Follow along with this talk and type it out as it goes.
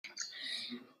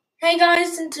Hey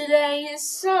guys, and today,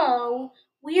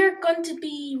 we are going to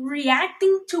be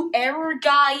reacting to Error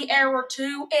Guy Error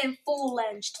 2 in full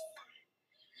length.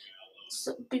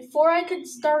 So before I can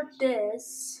start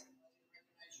this,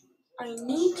 I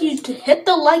need you to hit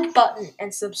the like button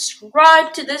and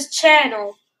subscribe to this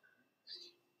channel.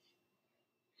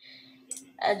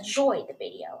 Enjoy the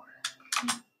video.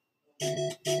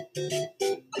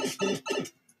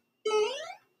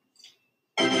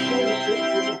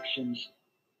 Productions.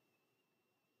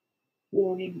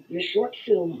 Warning, this short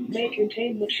film may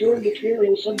contain mature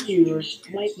material some viewers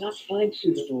might not find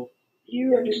suitable.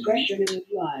 Viewer discretion is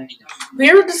advised.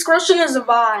 Viewer discretion is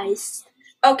advised.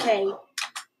 Okay.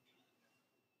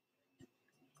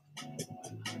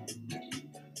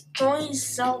 Joy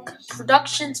Silk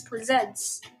Productions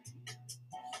presents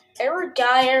Error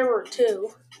Guy Error 2.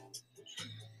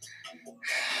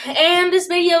 And this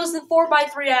video is the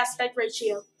 4:3 aspect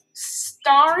ratio.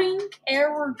 Starring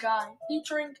Error Guy,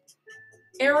 featuring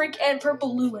Eric and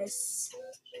Purple Lewis.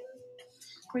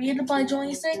 Created by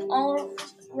Joystick, all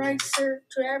rights are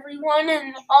to everyone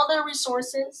and all their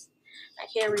resources. I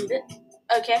can't read it.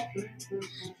 Okay.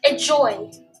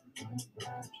 Enjoy.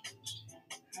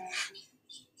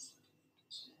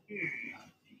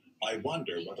 I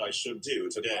wonder what I should do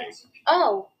today.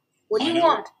 Oh, what do you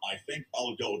want? I think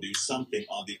I'll go do something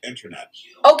on the internet.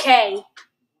 Okay.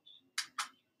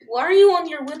 Why are you on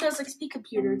your Windows XP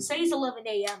computer? It says 11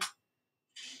 a.m.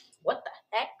 What the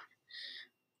heck?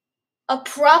 A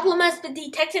problem has been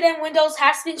detected and Windows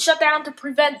has been shut down to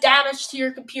prevent damage to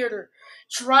your computer.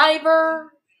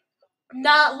 Driver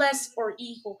not less or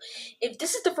equal. If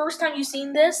this is the first time you've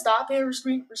seen this, stop error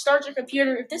screen, restart your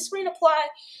computer. If this screen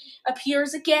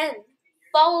appears again,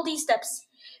 follow these steps.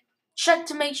 Check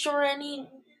to make sure any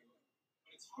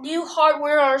new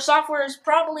hardware or software is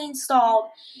properly installed.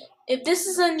 If this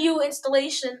is a new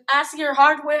installation, ask your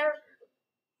hardware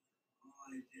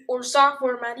or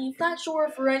software manufacturer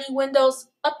for any Windows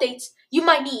updates you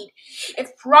might need.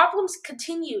 If problems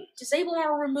continue, disable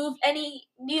or remove any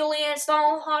newly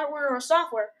installed hardware or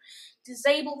software.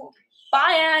 Disable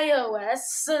by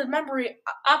iOS memory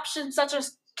options such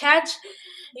as cache,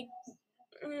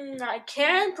 I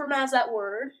can't pronounce that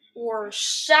word, or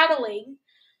shadowing.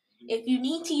 If you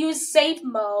need to use safe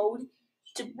mode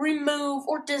to remove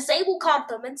or disable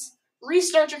components,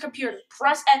 restart your computer.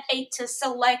 Press F8 to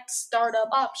select startup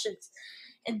options,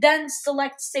 and then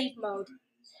select safe mode.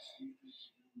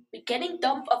 Beginning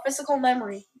dump of physical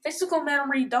memory. Physical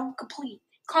memory dump complete.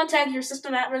 Contact your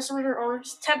system administrator or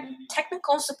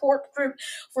technical support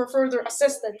for further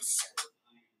assistance.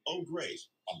 Oh great,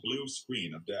 a blue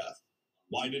screen of death.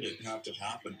 Why did it have to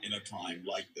happen in a time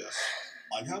like this?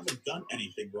 I haven't done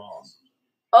anything wrong.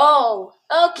 Oh,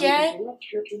 okay.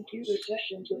 Interrupt your computer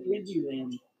session to bring you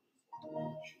in.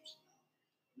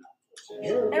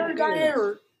 Error got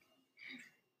error.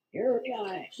 Error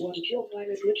Guy was killed by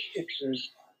the glitch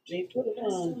fixers. They put a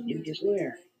bomb in his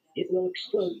lair. It will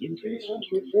explode in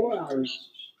 304 hours.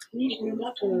 Please do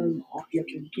not turn off your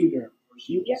computer.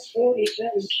 You get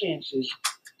 47 chances.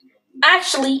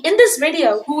 Actually, in this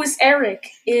video, who is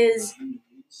Eric is...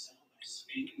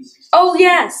 Oh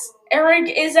yes, Eric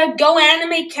is a Go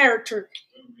Anime character.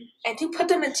 And to put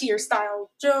them into your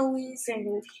style, Joey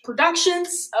Single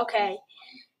Productions, okay.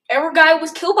 Error Guy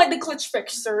was killed by the glitch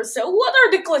fixers, so what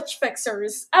are the glitch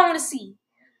fixers? I want to see.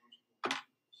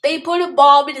 They put a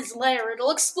bomb in his lair. It'll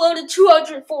explode in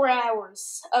 204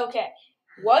 hours. Okay.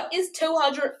 What is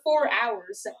 204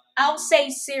 hours? I'll say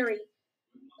Siri.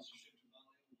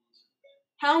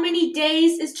 How many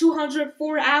days is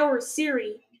 204 hours,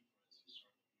 Siri?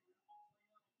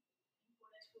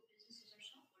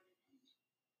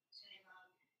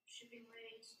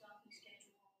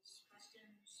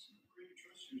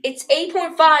 It's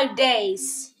 8.5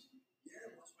 days.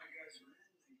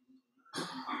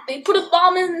 They put a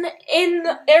bomb in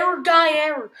the Error Guy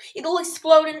Error. It'll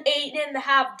explode in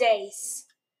 8.5 days.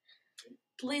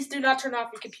 Please do not turn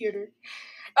off your computer.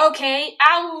 Okay,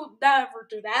 I'll never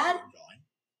do that.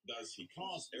 Does he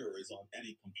cause errors on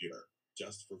any computer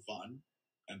just for fun?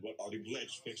 And what are the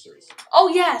glitch fixers? Oh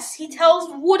yes, he tells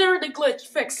what are the glitch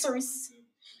fixers.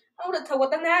 I want to tell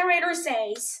what the narrator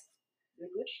says. The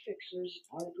glitch fixers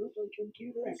are a group of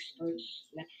computer experts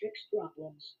that fix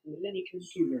problems with any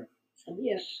computer. And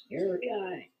yes, Error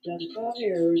Guy does cause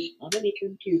errors on any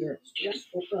computer just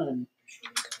for fun.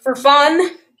 For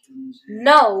fun?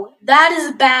 No, that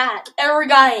is bad. Error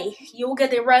Guy, you'll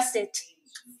get arrested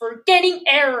for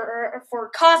for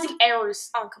causing errors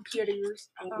on computers.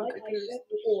 Like I said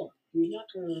before, do not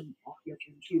turn off your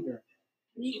computer.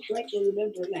 Please try to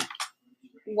remember that.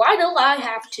 Why do I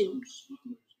have to?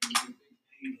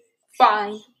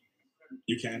 Fine.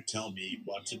 You can't tell me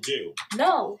what to do.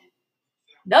 No.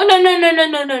 No, no, no, no, no,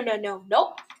 no, no, no, no,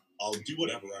 nope. I'll do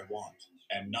whatever I want,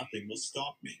 and nothing will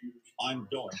stop me. I'm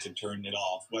going to turn it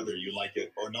off whether you like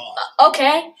it or not.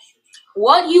 Okay.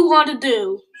 What do you want to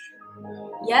do?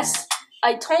 Yes,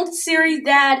 I told Siri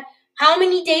that how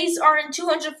many days are in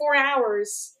 204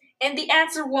 hours? And the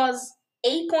answer was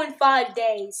 8.5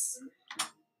 days.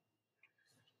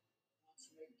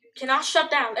 Cannot shut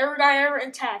down. Error guy, error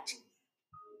intact.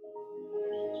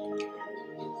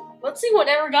 Let's see what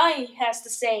error guy has to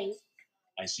say.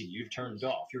 I see you've turned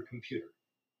off your computer.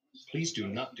 Please do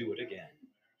not do it again.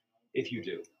 If you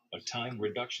do, a time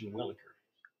reduction will occur.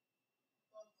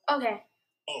 Okay.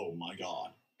 Oh my god.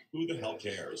 Who the hell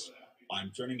cares? I'm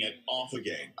turning it off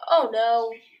again. Oh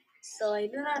no. So I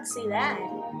do not see that.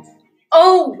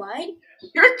 Oh my.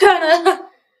 You're gonna.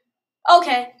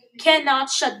 Okay.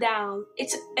 Cannot shut down.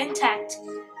 It's intact.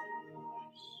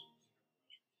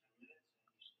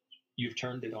 You've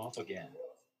turned it off again.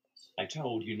 I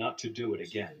told you not to do it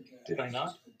again, did I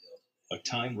not? A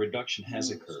time reduction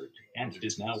has occurred, and it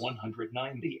is now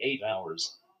 198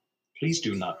 hours. Please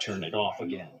do not turn it off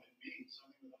again.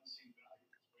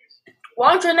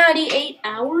 198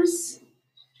 hours?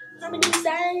 How many is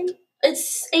that?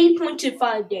 It's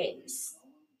 8.25 days.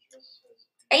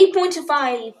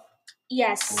 8.25,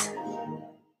 yes.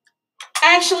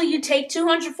 Actually, you take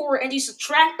 204 and you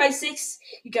subtract by 6,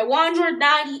 you get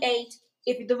 198.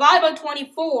 If you divide by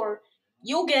 24,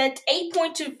 you'll get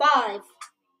 8.25.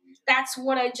 That's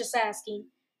what I just asking.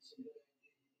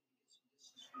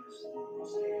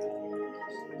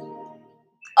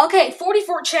 Okay,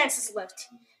 44 chances left.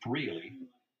 Really?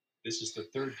 This is the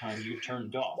third time you've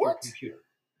turned off What? your computer.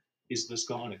 Is this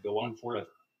going to go on forever?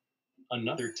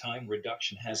 Another time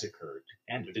reduction has occurred,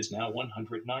 and it is now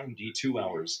 192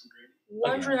 hours.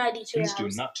 192 Please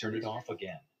hours. do not turn it off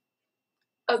again.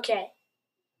 Okay.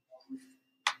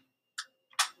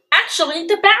 Actually,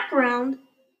 the background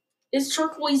is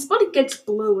turquoise, but it gets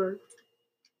bluer.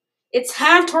 It's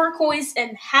half turquoise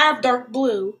and half dark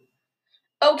blue.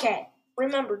 Okay,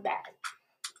 remember that.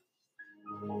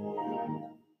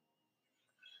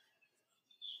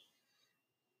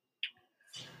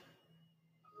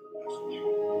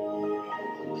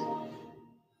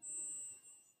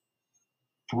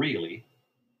 Really?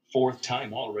 Fourth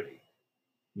time already.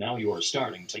 Now you are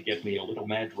starting to get me a little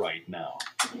mad right now.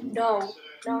 No,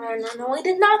 I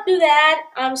did not do that.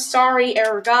 I'm sorry,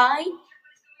 error guy.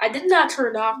 I did not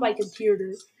turn off my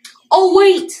computer. Oh,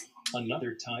 wait!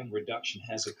 Another time reduction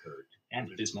has occurred,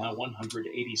 and it is now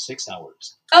 186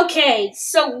 hours. Okay,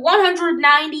 so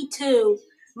 192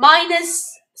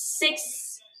 minus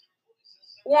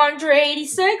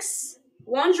 186?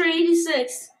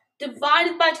 186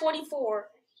 divided by 24.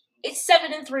 It's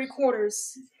 7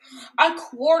 3/4. A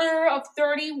quarter of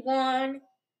 31,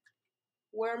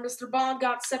 where Mr. Bond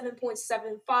got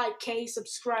 7.75k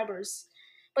subscribers.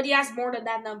 But he has more than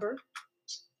that number.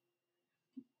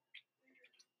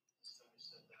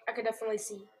 I can definitely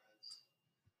see.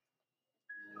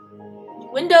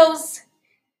 Windows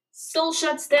still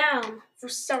shuts down for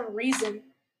some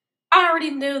reason. I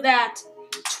already knew that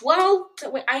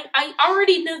I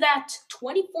already knew that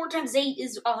 24 times 8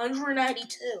 is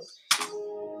 192.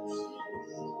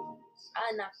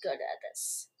 I'm not good at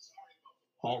this.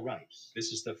 All right,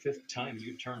 this is the fifth time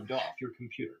you turned off your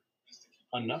computer.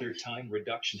 Another time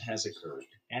reduction has occurred,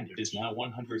 and it is now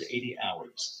 180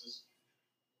 hours.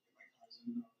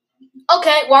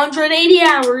 Okay, 180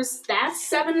 hours. That's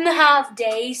 7.5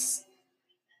 days.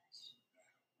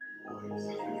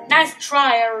 Nice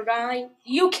try, error guy.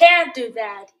 You can't do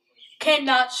that.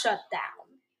 Cannot shut down.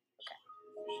 Okay.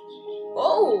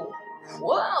 Oh,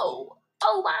 whoa.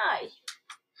 Oh my.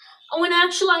 Oh, and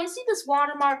actually, I see this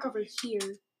watermark over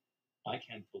here. I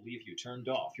can't believe you turned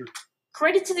off your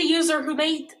Credit to the user who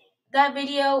made that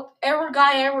video, error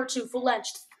guy error 2 full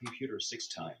length. computer 6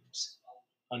 times.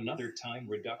 Another time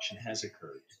reduction has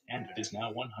occurred, and it is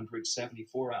now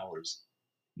 174 hours.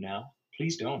 Now,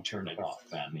 please don't turn it off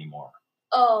anymore.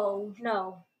 Oh,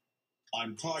 no.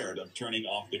 I'm tired of turning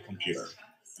off the computer.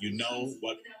 You know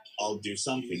what? I'll do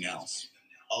something else.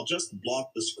 I'll just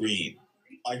block the screen.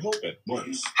 I hope it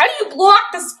works. How do you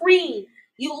block the screen?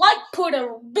 You put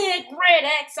a big red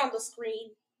X on the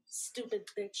screen. Stupid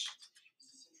bitch.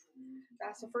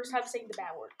 That's the first time saying the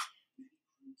bad word.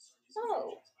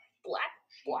 Oh, black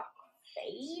block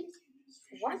fade?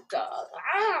 What the?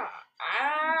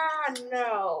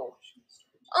 No.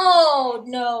 Oh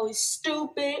no,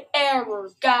 stupid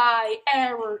error guy,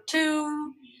 error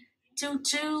 2.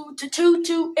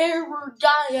 2 error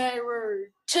guy,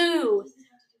 error 2.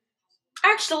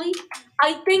 Actually,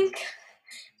 I think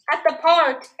At the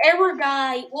park, Error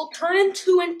Guy will turn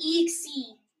into an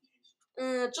EXE.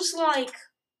 Just like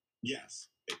Yes.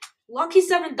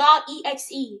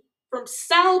 Lucky7.exe from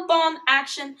Southbound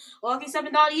Action.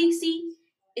 Lucky7.exe.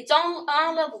 It's all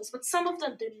levels, but some of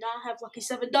them do not have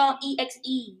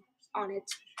Lucky7.exe on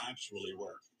it. Actually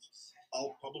worked.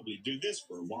 I'll probably do this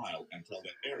for a while until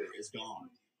the error is gone.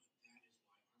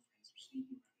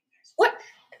 What?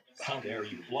 How dare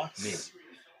you block me?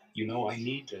 You know I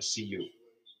need to see you.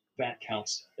 That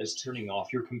counts as turning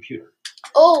off your computer.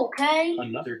 Okay.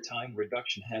 Another time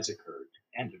reduction has occurred,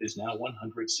 and it is now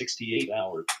 168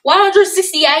 hours.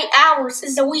 168 hours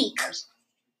is a week.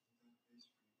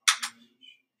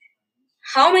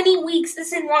 How many weeks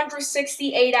is in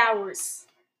 168 hours?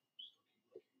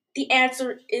 The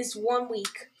answer is 1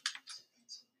 week.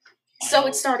 So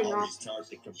it's starting I'll off. restart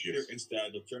the computer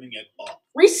instead of turning it off.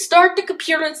 Restart the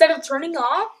computer instead of turning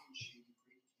off?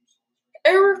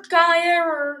 Error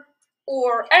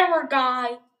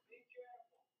guy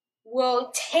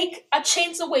will take a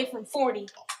chance away from 40.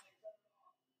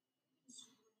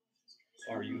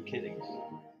 Are you kidding?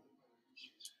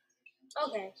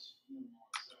 Okay.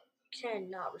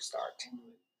 Cannot restart.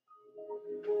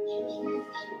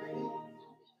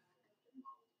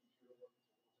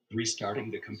 Restarting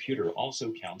the computer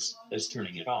also counts as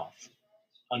turning it off.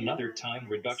 Another time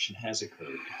reduction has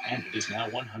occurred, and it is now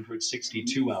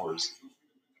 162 hours.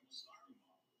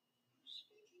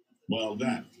 Well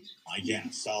then, I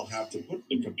guess I'll have to put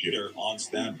the computer on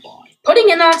standby. Putting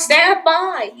it on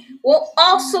standby will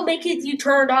also make it you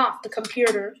turned off the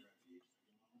computer.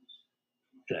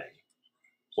 Say,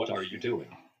 what are you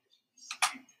doing?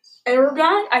 Error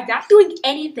guy, I'm not doing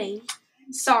anything.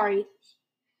 Sorry.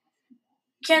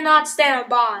 Cannot stand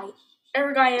by.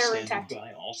 Error guy, error Standing attack.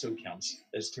 by also counts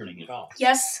as turning it off.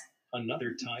 Yes.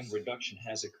 Another time reduction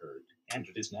has occurred, and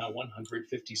it is now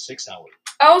 156 hours.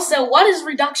 Also, what is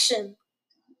reduction?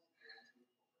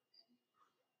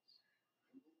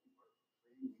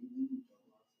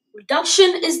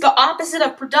 Reduction is the opposite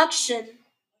of production.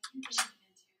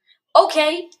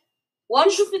 Okay,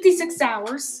 156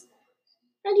 hours.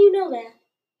 How do you know that?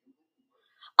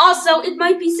 Also, it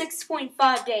might be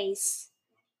 6.5 days.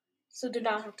 So do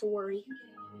not have to worry.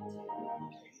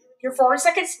 You're 4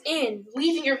 seconds in,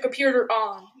 leaving your computer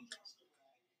on.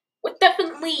 With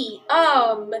definitely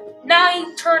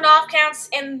 9 turn off counts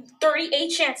and 38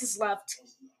 chances left.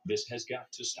 This has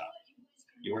got to stop.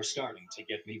 You are starting to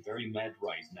get me very mad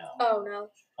right now. Oh no.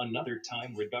 Another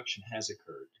time reduction has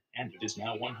occurred, and it is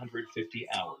now 150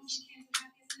 hours.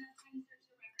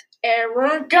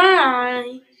 Error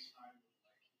guy.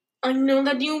 I know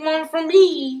that you want from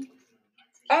me.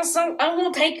 Also, I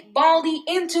will take Baldi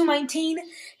into my team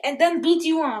and then beat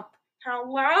you up.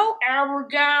 Hello, error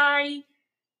guy.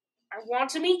 I want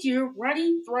to meet you.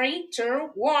 Ready? 3,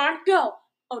 2, 1, go.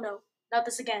 Oh no, not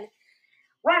this again.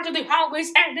 Run to the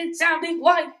hallways and it's sounding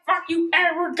like fuck you,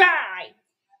 error guy.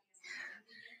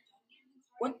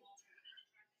 What?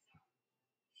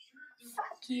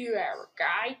 Fuck you, error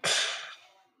guy.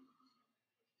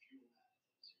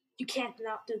 You can't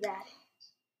not do that.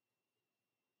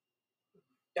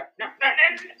 No.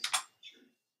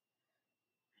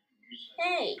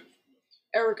 Hey,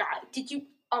 error guy, did you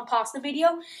unpause the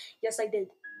video? Yes, I did.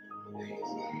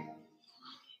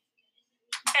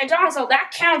 And also,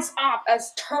 that counts off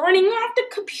as turning off the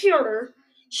computer,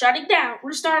 shutting down,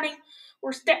 restarting,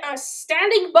 or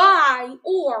standing by,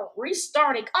 or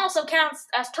restarting. Also counts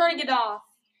as turning it off.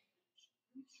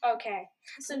 Okay,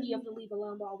 so you have to leave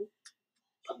alone, Baldi.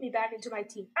 Put me back into my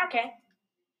team. Okay,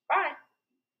 bye.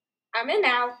 I'm in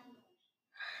now.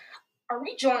 Are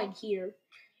we joined here?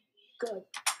 Good.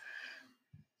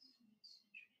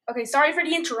 Okay, sorry for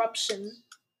the interruption.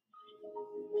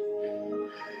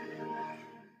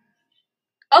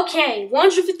 Okay,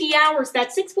 150 hours,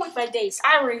 that's 6.5 days.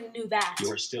 I already knew that.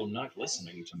 You are still not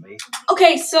listening to me.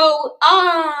 Okay, so,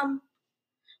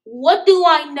 what do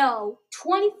I know?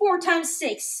 24 times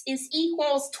 6 is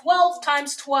equals 12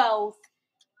 times 12.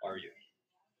 Are you?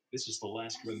 This is the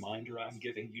last reminder I'm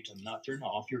giving you to not turn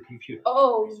off your computer.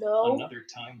 Oh, no. Another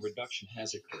time reduction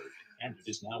has occurred, and it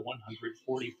is now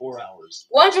 144 hours.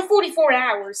 144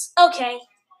 hours. Okay.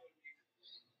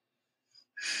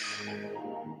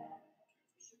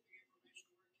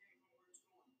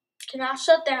 Cannot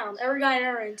shut down. Every guy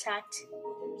error intact.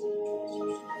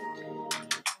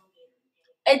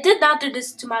 I did not do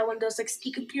this to my Windows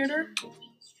XP computer.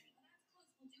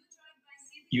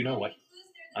 You know what?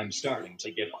 I'm starting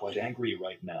to get quite angry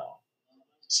right now.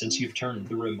 Since you've turned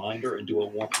the reminder into a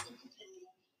warning.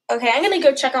 Okay, I'm gonna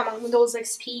go check on my Windows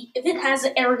XP if it has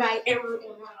an error guy error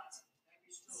or not.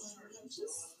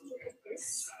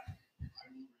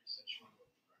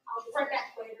 I'll be right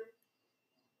back later.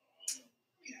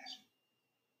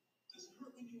 Does it hurt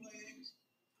when you lay eggs?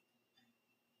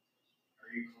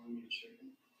 Are you calling me a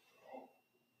chicken? Oh,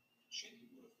 chicken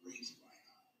would have raised my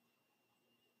eye.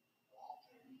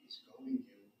 Walter, he's goading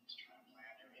you. He's trying to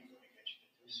plan everything to get you to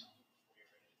do something before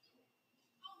you're ready to do it.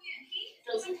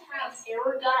 Does it have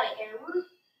error guy error?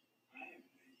 I have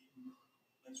an idea.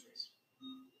 Let's race.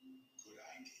 Good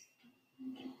idea.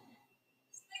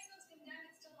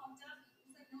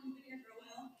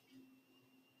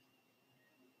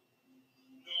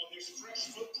 No, there's fresh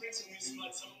footprints in this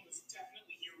mud. Someone was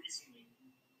definitely here recently.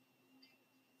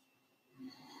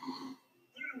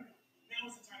 No. Now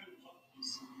is the time to call the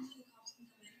police. So the cops can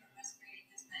come in and arrest Brady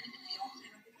and his men, and they all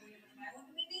plan on becoming a violent,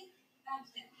 maybe? Bad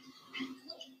plan. And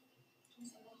look,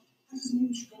 That doesn't mean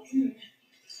we should go in.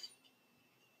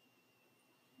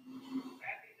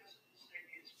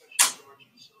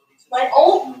 My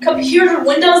old computer,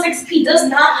 Windows XP, does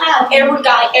not have error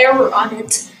guy error on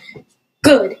it.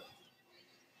 Good.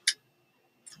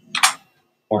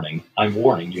 Warning, I'm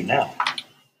warning you now.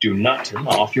 Do not turn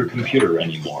off your computer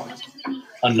anymore.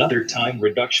 Another time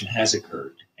reduction has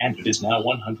occurred, and it is now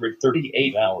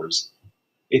 138 hours.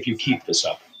 If you keep this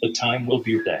up, the time will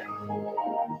be day.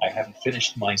 I haven't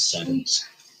finished my sentence.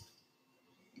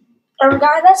 Error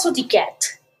guy, that's what you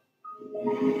get.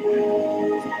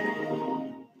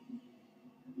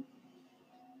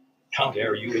 How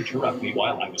dare you interrupt me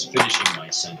while I was finishing my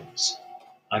sentence?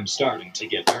 I'm starting to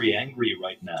get very angry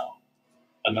right now.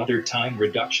 Another time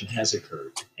reduction has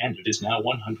occurred, and it is now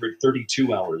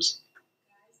 132 hours.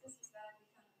 guys, this is bad. We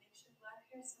found a makeshift lab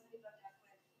here. Somebody about that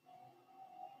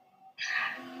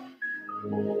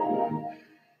quick.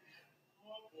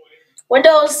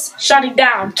 Windows shutting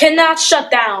down. Cannot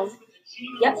shut down.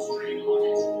 Yep.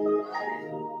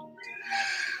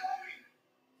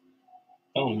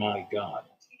 Oh my god.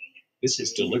 This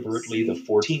is deliberately the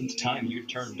 14th time you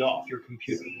turned off your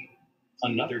computer.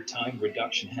 Another time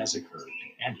reduction has occurred,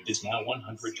 and it is now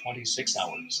 126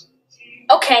 hours.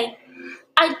 Okay.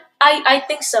 I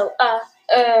think so.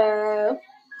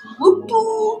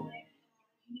 Whoop-oo.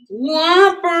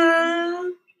 Whopper.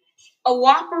 A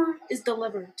Whopper is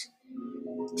delivered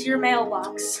to your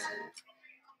mailbox.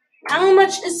 How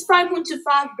much is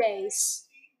 5.25 days?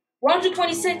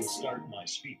 126. Start my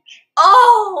speech.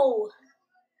 Oh!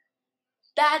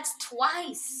 That's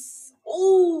twice.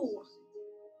 Oh!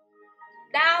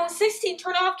 Now 16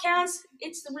 turn off counts.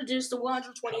 It's reduced to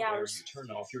 120 How dare hours. you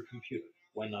turn off your computer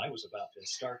when I was about to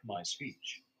start my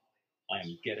speech? I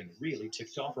am getting really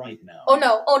ticked off right now. Oh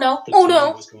no, oh no, The oh time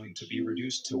no. was going to be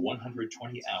reduced to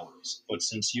 120 hours, but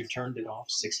since you've turned it off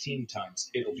 16 times,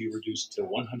 it'll be reduced to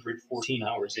 114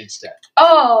 hours instead.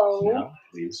 Oh. Now,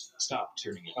 please, stop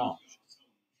turning it off.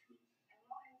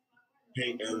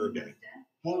 Hey, Error Day,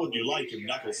 what would you like in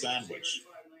knuckle sandwich?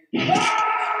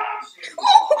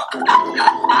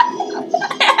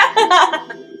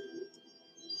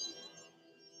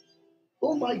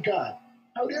 Oh my god,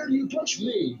 how dare you touch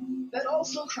me? That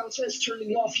also counts as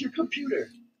turning off your computer.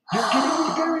 You're getting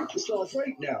me very pissed off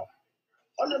right now.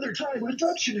 Another time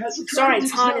reduction has occurred. Sorry, It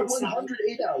is Tom now inside.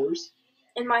 108 hours.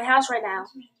 In my house right now.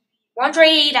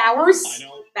 108 hours? I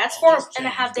know. That's I'll 4.5 just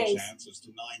change the days. chances to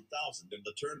 9,000 and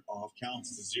the turn off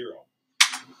counts to 0.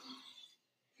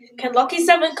 Can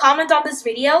Lucky7 comment on this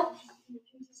video?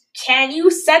 Can you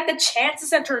set the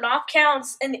chances and turn off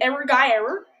counts in error guy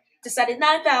error? To set it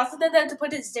 9,000 and then to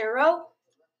put it 0?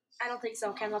 I don't think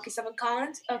so. Can Lucky7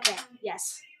 comment? Okay,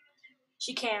 yes.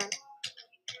 She can.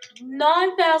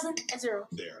 9,000 and 0.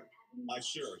 There. I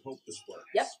sure hope this works.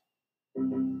 Yep.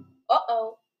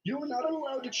 Uh-oh. You're not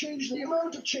allowed to change the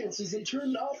amount of chances and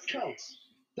turn off counts.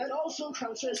 That also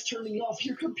counts as turning off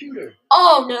your computer.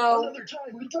 Oh no. Another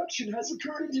time reduction has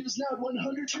occurred and it is now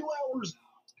 102 hours.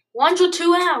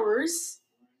 102 hours?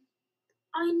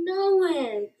 I know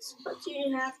it, but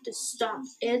you have to stop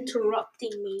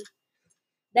interrupting me.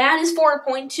 That is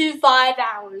 4.25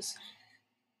 hours.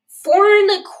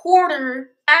 4.25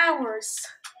 hours.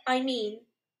 I mean,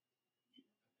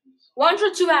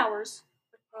 102 hours.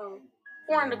 Oh,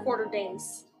 4.25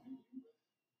 days.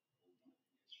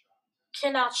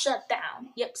 Cannot shut down.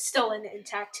 Yep, still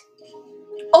intact.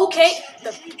 Okay,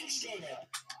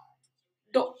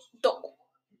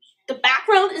 the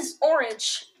background is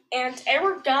orange, and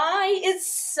our guy is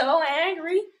so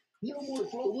angry. No more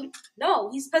floating.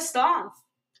 No, he's pissed off.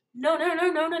 No.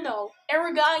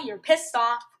 Our guy, you're pissed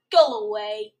off. Go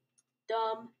away,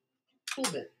 dumb.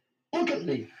 Look at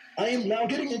me. I am now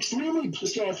getting extremely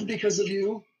pissed off because of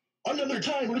you. Another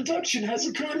time reduction has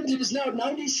occurred and it is now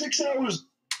 96 hours.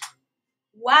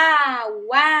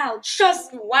 Wow,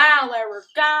 just wow, our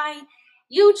guy.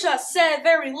 You just said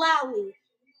very loudly.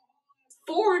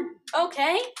 4,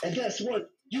 okay. And guess what?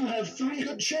 You have 3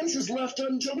 good chances left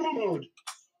until blue mode.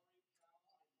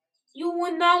 You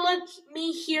would not let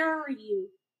me hear you.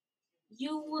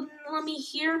 You wouldn't let me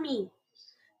hear me.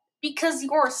 Because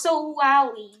you're so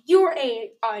loudly. You're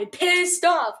a pissed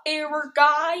off error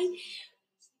guy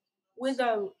with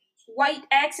a white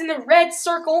X and a red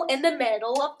circle in the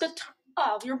middle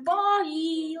of your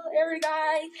body. Error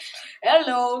guy.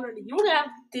 Hello. You don't have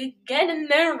to get in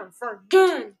there for a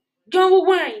gun. Go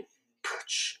away.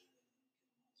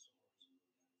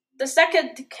 The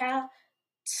second time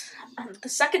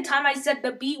I said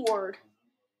the B word.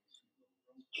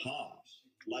 Ha!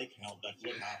 Like how that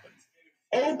would happen.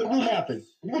 Oh, it will happen.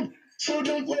 So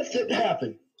don't let it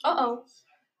happen. Uh-oh.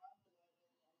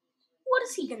 What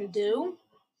is he gonna do?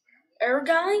 Error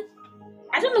guy?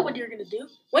 I don't know what you're gonna do.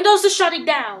 Windows is shutting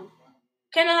down.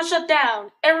 Cannot shut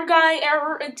down. Error guy,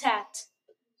 error intact.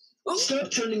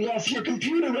 Stop turning off your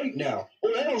computer right now,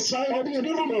 or else I'll be in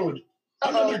evil mode.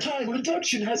 Another time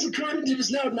reduction has occurred and it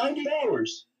is now 90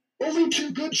 hours. Only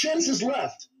 2 good chances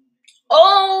left.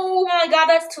 Oh my god,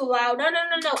 that's too loud. No.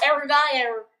 Error guy,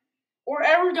 error. Or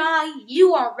error guy,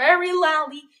 you are very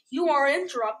loudly. You are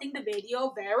interrupting the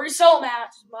video very so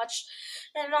much.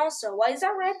 And also, why is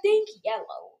that red thing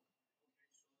yellow?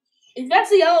 If that's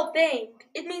the yellow thing,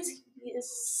 it means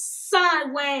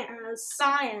cyan.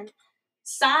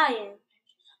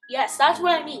 Yes, that's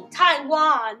what I mean.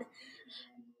 Taiwan.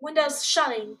 Windows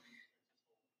shutting.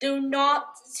 Do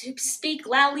not speak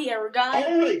loudly, error guy.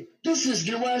 Alright, this is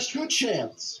your last good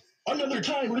chance. Another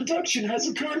time reduction has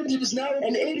occurred and it is now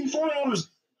in 84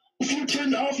 hours. If you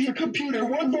turn off your computer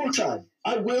one more time,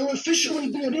 I will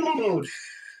officially be in evil mode.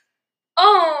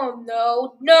 Oh,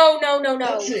 no.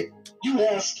 That's it. You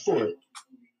asked for it.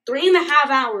 3.5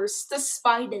 hours,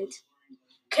 despite it.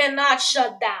 Cannot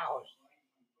shut down.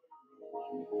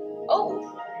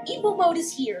 Oh, evil mode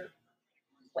is here.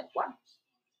 Wait, what?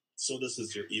 So this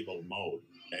is your evil mode,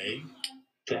 eh?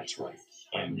 That's right.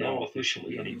 I'm now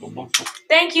officially in evil mode.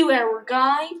 Thank you, error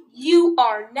guy. You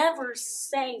are never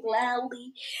saying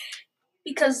loudly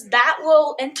because that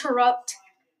will interrupt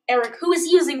Eric, who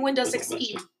is using Windows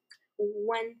XP,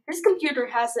 when his computer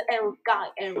has an error guy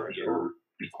error. Error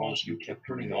because you kept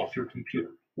turning off your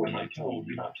computer when I told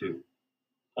you not to.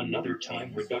 Another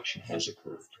time reduction has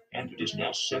occurred, and it is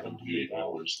now 78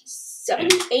 hours.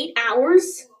 78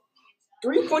 hours?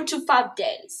 3.25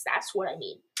 days. That's what I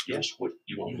mean. Guess what?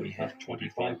 You only have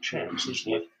 25 chances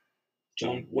left.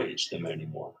 Don't waste them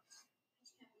anymore.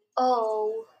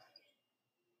 Oh.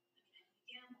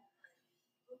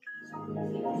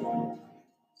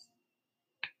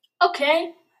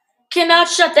 Okay. Cannot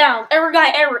shut down. Error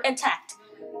guy error intact.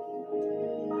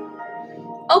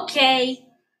 Okay.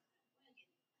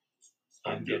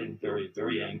 I'm getting very,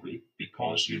 very angry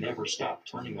because you never stop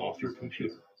turning off your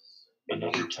computer.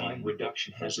 Another time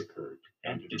reduction has occurred,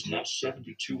 and it is now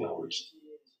 72 hours.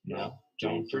 Now,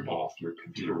 don't turn off your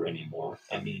computer anymore.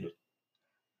 I mean it.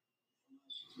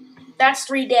 That's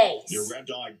 3 days. Your red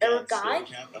dog Error dance guy?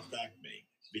 still can't affect me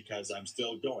because I'm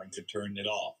still going to turn it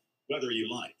off, whether you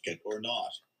like it or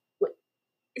not. Wait,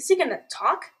 is he gonna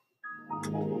talk?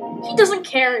 He doesn't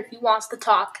care if he wants to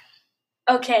talk.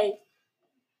 Okay.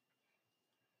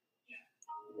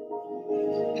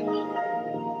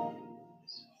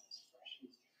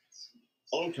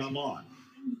 Oh, come on.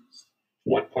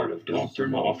 What part of don't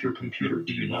turn off your computer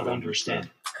do you not understand?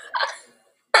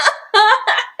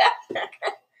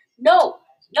 No.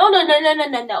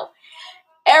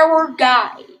 Error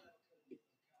guy.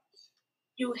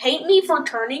 You hate me for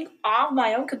turning off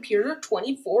my own computer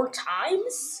 24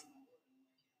 times?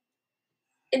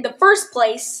 In the first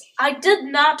place, I did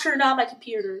not turn on my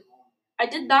computer. I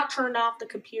did not turn off the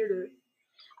computer.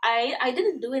 I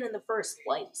didn't do it in the first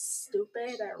place.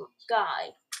 Stupid error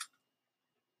guy.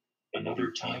 Another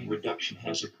time reduction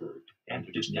has occurred, and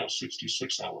it is now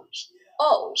 66 hours.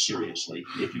 Oh. Seriously,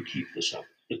 if you keep this up,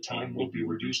 the time will be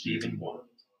reduced even more.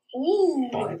 Ooh.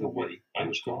 By the way, I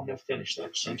was going to finish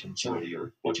that sentence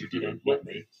earlier, but you didn't let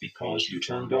me because you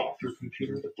turned off your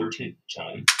computer the 13th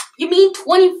time. You mean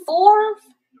 24?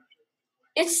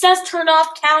 It says turn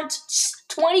off count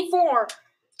 24.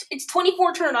 It's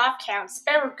 24 turn off counts.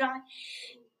 Error guy.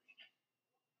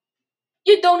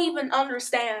 You don't even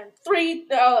understand. 13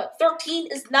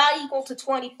 is not equal to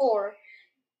 24.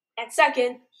 And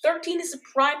second, 13 is a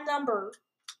prime number.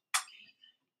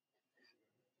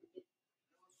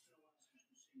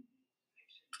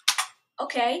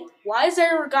 Okay, why is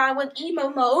there a guy with emo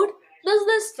mode? Does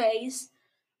this face?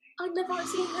 I've never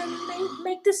seen him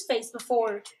make this face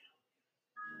before.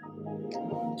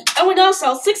 Oh, and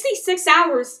also 66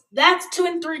 hours. That's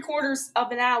 2 3/4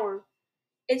 of an hour.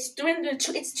 It's 2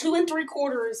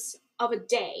 3/4 of a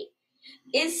day.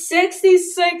 It's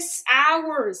 66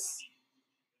 hours.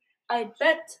 I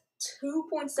bet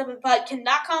 2.75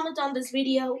 cannot comment on this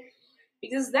video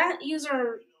because that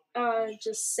user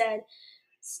just said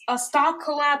a stop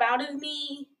collab out of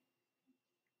me,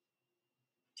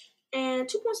 and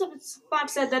 2.75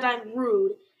 said that I'm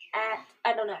rude at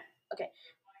I don't know. Okay,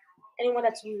 anyone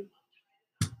that's rude.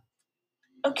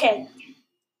 Okay,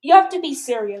 you have to be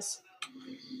serious.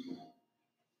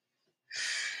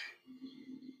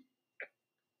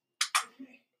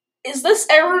 Is this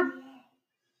error?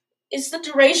 Is the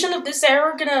duration of this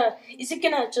error gonna? Is it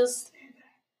gonna just?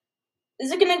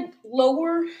 Is it gonna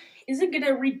lower? Is it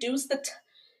gonna reduce the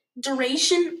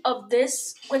duration of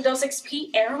this Windows XP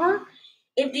error?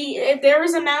 If there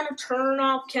is amount of turn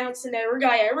off counts in error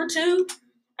guy error 2,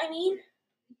 I mean.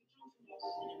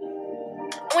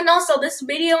 And also this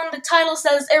video in the title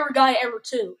says error guy error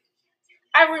 2.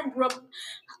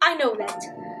 I know that.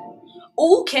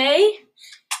 Okay.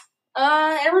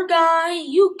 Error guy,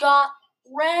 you got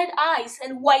red eyes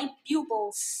and white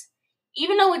pupils.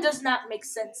 Even though it does not make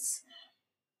sense.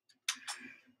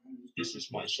 This is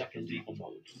my second evil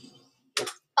mode.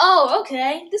 Oh,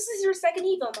 okay. This is your second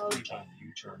evil mode. Every time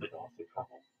you turn it off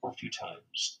a few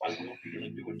times, I will be in a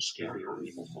new and scarier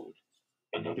evil mode.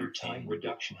 Another time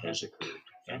reduction has occurred,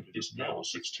 and it is now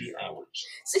 60 hours.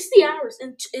 60 hours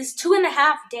is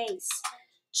 2.5 days.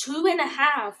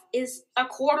 2.5 is a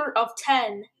quarter of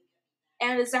 10,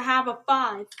 and is a half of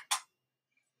 5.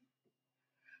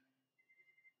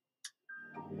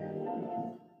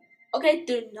 Okay,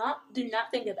 do not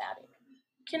think about it.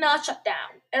 Cannot shut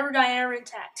down. Error guy error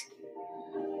intact.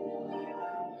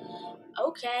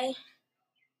 Okay.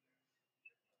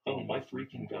 Oh my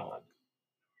freaking god.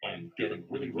 I'm getting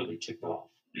really ticked off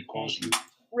because you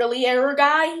Really, error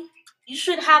guy? You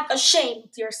should have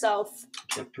ashamed yourself.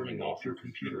 kept turning off your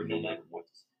computer no matter what.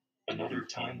 Another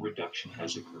time reduction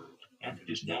has occurred, and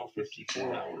it is now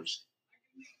 54 hours.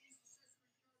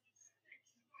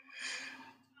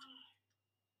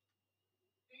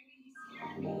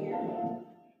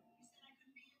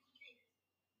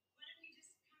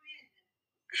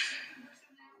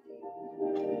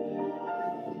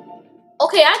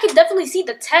 Okay, I can definitely see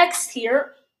the text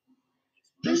here.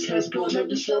 This has got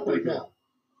to stop right now.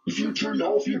 If you turn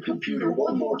off your computer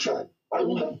one more time, I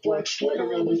will have black sweat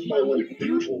around with my white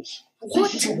pupils.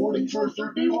 What? This is a warning for a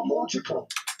third evil mode to come.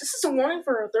 This is a warning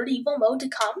for a third evil mode to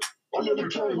come? Another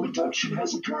time reduction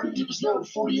has occurred and it is now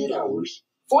 48 hours.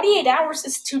 48 hours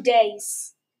is 2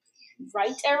 days.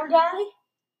 Right, error guy?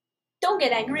 Don't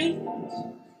get angry.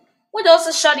 Windows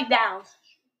is shutting down.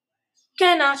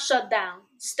 Cannot shut down.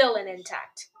 Still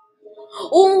intact.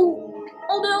 Oh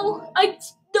no!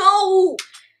 No!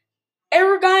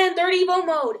 Error guy in third evo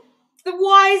mode.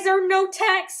 Why is there no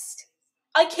text?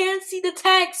 I can't see the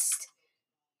text.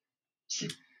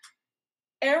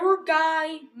 Error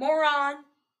guy, moron.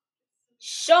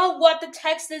 Show what the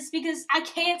text is because I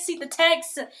can't see the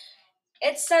text.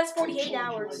 It says 48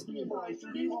 hours. I'd be in my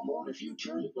third evil mode if you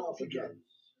turn it off again.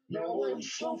 Now I'm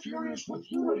so furious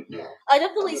with you right now. I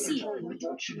definitely Another see. time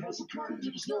reduction has occurred and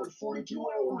it is now 42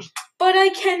 hours. But I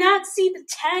cannot see the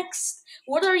text.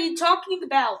 What are you talking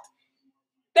about?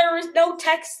 There is no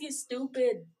text, you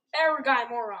stupid. Error guy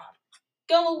moron.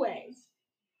 Go away.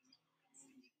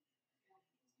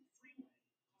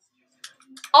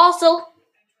 Also,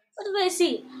 what did I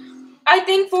see? I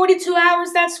think 42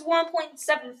 hours, that's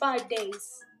 1.75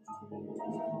 days.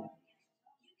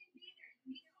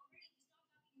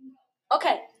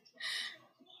 Okay.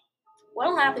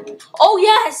 What'll happen? Oh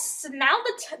yes! Now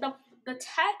the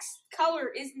text color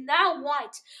is now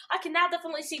white. I can now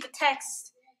definitely see the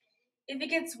text. If it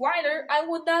gets whiter, I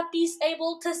would not be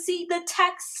able to see the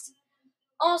text.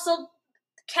 Also,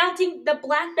 counting the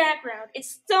black background,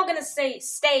 it's still gonna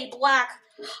stay black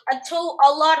until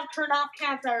a lot of turn off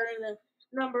counts are in the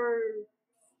number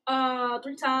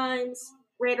 3 times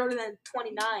greater than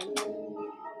 29.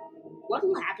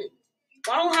 What'll happen?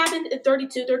 What'll happen at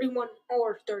 32, 31,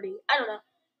 or 30? I don't know.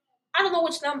 I don't know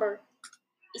which number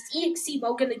is EXE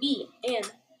mode gonna be in.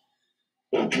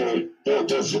 Okay, that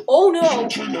does it. Oh If you no!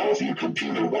 turn off your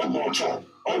computer one more time,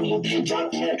 I will be in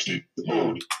EXE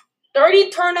mode.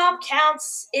 30 turn off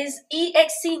counts is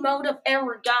EXE mode of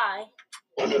error guy.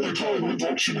 Another time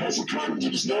reduction has occurred and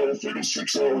it is now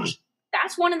 36 hours.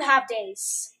 That's 1.5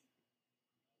 days.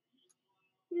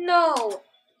 No,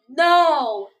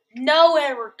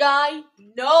 error guy.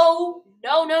 No.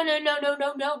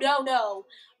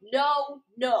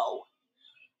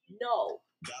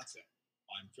 That's it.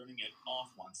 I'm turning it off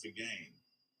once again.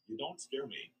 You don't scare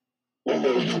me. Oh,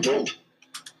 no, you don't.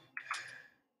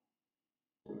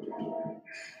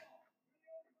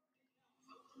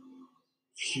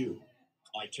 Phew.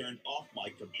 I turned off my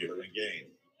computer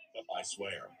again. But I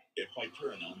swear, if I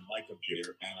turn on my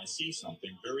computer and I see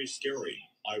something very scary,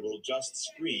 I will just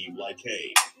scream like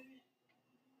hey.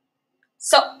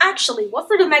 So actually, what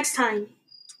for the next time?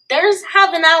 There's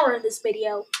half an hour in this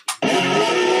video.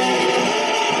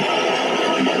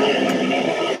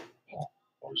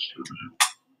 I scared you.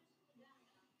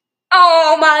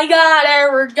 Oh my god,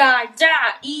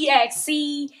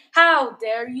 ErrorGuy.exe. How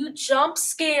dare you jump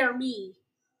scare me?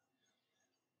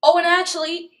 Oh, and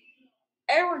actually,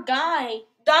 ANGRIER.exe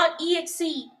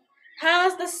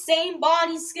has the same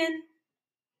body skin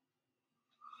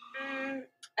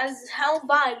as how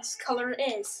Vibe's color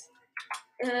is.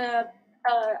 I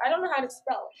don't know how to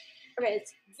spell it. Okay,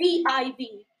 it's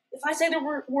V-I-V. If I say the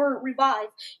word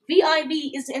revive,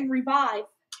 V-I-V is in revive.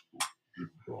 Good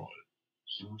God.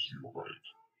 Serves you right.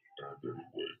 And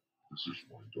anyway, this is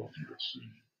my .exe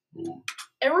mode.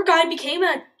 AnGRIER became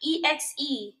an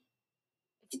EXE.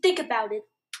 If you think about it.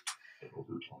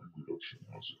 Another time reduction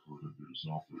has occurred and it is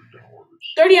now 30 hours.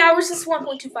 30 hours is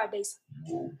 1.25 days.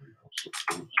 You all may have such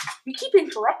You keep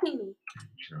interrupting me.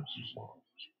 chances left.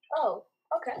 Oh,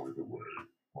 okay. By the way,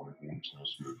 my voice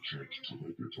has been changed to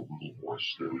make it a little more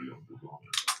scary and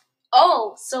demonic.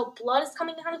 Oh, so blood is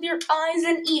coming out of your eyes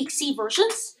in EXE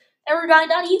versions?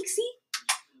 AnGRIER.exe?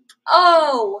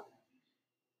 Oh,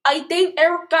 I think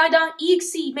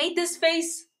AnGRIER.exe made this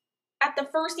face at the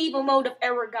first Evo mode of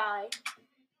AnGRIER.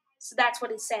 So that's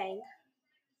what it's saying.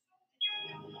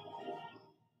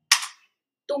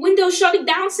 The Windows shutting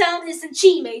down sound is in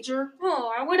G major.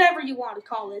 Oh, or whatever you want to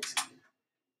call it.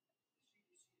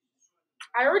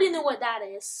 I already know what that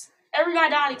is.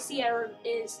 AnGRIER.exe error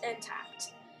is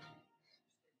intact.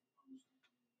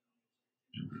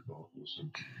 You did not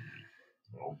listen to me.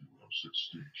 Now you have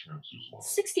 16 chances left.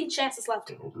 16 chances left.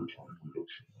 Another time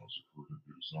reduction has occurred and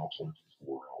it is now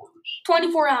 24 hours.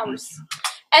 24 hours.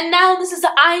 And now this is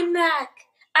the iMac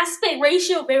aspect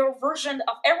ratio version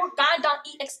of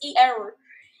AnGRIER.exe error.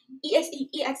 EXE.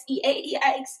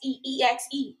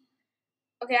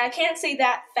 Okay, I can't say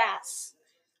that fast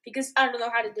because I don't know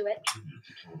how to do it.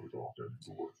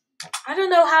 I don't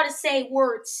know how to say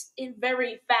words in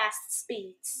very fast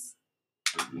speeds.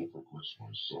 I will progress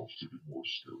myself to be more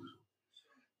scarier.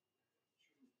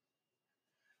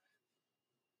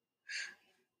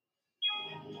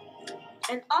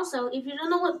 And also, if you don't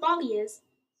know what baldi is,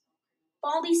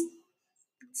 baldi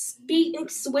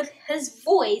speaks with his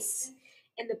voice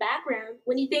in the background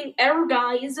when you think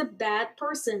AnGRIER is a bad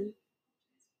person.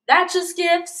 That just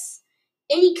gives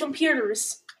any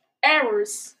computers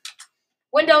errors.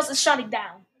 Windows is shutting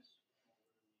down.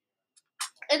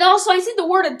 And also, I see the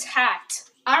word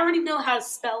attacked. I already know how to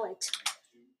spell it.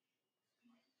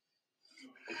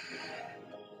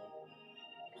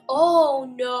 Oh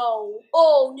no.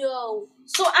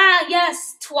 So,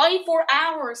 yes, 24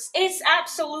 hours. It's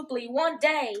absolutely one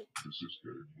day. This is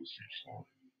getting with each time.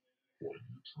 When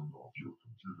you turn off your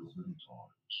computer many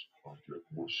times, I get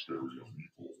more scary and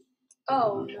evil.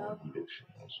 Oh Another no. time reduction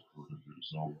has occurred and it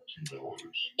is now 18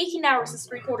 hours. 18 hours is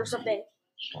 3/4 of a day.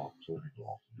 Stop turning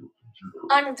off your computer.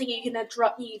 I don't think you can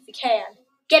interrupt me if you can.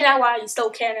 Get out while you still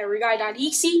can,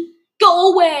 AnGRIER.exe.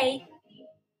 Go away!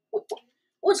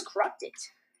 What's corrupted?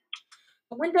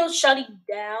 The Windows shutting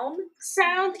down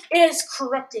sound is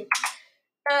corrupted.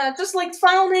 Just like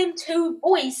file name 2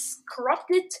 voice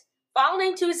corrupted. File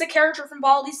name 2 is a character from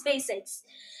Baldi's Basics.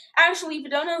 Actually, if you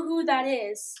don't know who that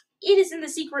is, it is in the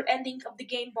secret ending of the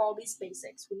game Baldi's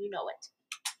Basics when you know it.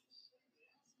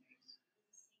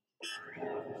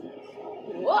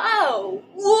 Whoa!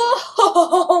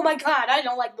 Oh my god, I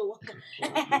don't like the look.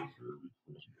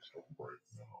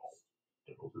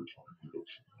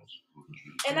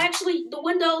 And actually, the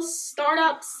Windows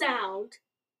startup sound,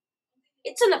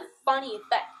 it's in a funny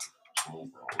effect.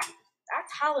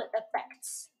 That's how it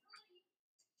affects.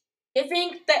 You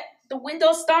think that the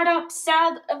Windows startup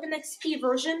sound of an XP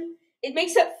version, it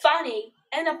makes it funny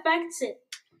and affects it.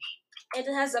 It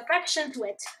has affection to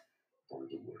it. By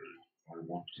the way, I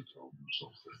want to tell you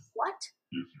something. What?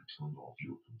 If you turn off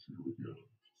your computer again,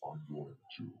 I'm going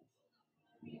to.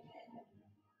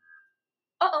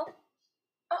 Uh-oh.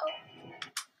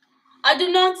 I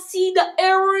do not see the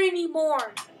error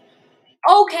anymore.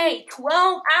 Okay,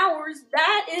 12 hours,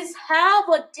 that is half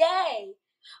a day.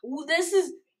 This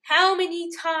is how many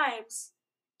times?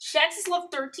 Chances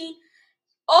left 13.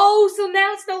 Oh, so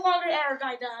now it's no longer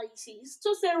AnGRIER.exe. It's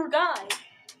just AnGRIER.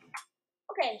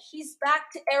 Okay, he's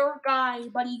back to AnGRIER,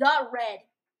 but he got red.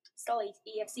 Still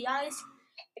exe eyes.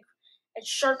 and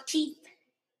sharp teeth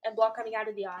and blood coming out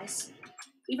of the eyes.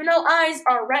 Even though eyes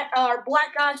are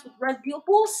black eyes with red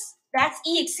pupils, that's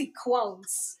EXE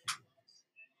clones.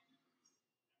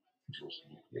 Just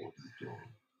look what you've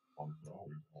done. I'm now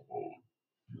in mode.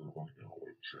 You're running out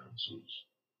of chances.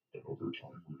 Another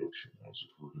time reduction has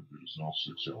occurred and it is now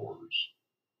 6 hours.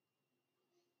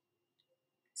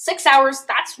 6 hours,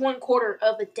 that's 1/4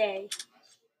 of a day.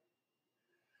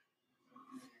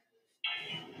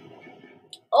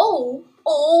 Oh.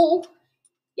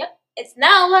 Yep, it's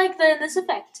now like this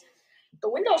effect. The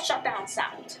Windows shutdown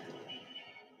sound.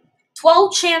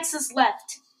 12 chances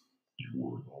left. You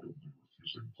were not only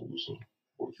refusing to listen,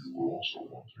 but you were also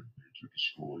wanting me to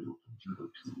destroy your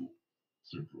computer too.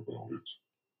 Think about it.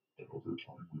 Another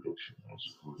time reduction has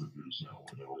occurred and it is now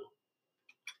an hour.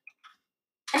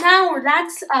 An hour,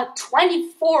 that's a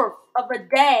 24th of a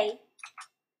day.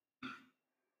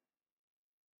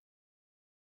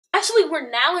 Actually, we're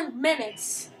now in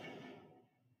minutes.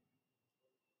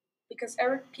 Because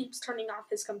Eric keeps turning off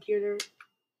his computer.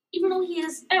 Even though he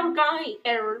is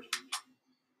error.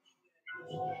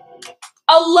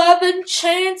 11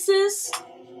 chances?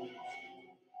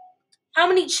 How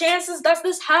many chances does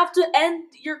this have to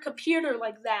end your computer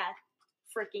like that?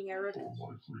 Freaking Eric. Oh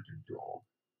my freaking dog.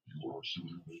 You are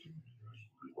truly making me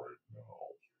angry right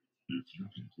now. If you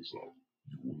keep this up,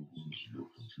 you will lose your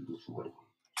computer forever.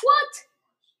 What?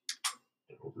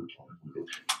 Another time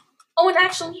reduction. Oh, and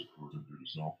actually, It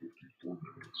is now 54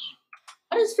 minutes.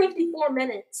 What is 54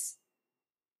 minutes?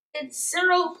 It's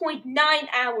 0.9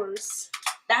 hours.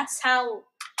 That's how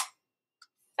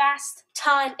fast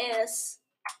time is.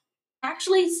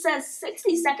 Actually, it says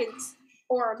 60 seconds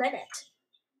or a minute.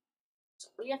 So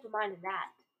we have to mind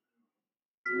that.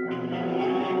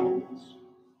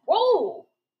 Whoa!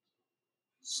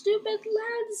 Stupid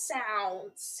loud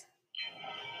sounds.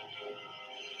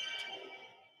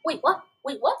 Wait, what?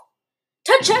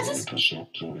 10 chances? To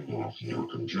stop turning off your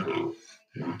computer.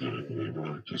 You're getting me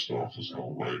very pissed off as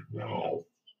hell right now.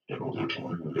 Another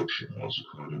time reduction has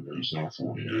occurred and it is now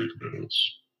 48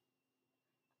 minutes.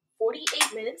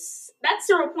 48 minutes? That's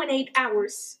 0.8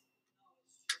 hours.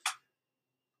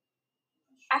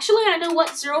 Actually, I know what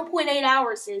 0.8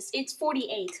 hours is. It's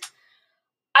 48.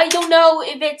 I don't know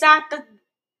if it's at the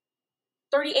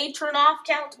 38 turn off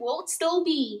count. Will it still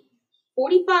be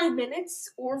 45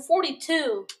 minutes or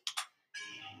 42?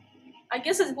 I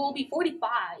guess it will be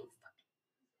 45.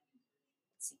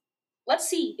 Let's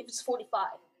see if it's 45.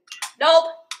 Nope.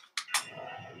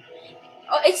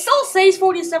 Oh, it still says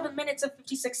 47 minutes and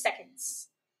 56 seconds.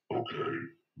 Okay,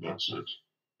 that's it.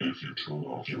 If you turn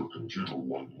off your computer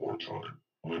one more time,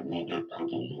 I will get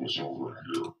Purple Lewis over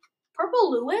here.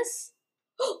 Purple Lewis?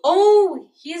 Oh,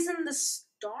 he's in the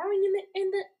starring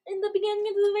in the beginning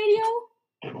of the video?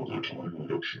 Another time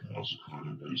reduction has occurred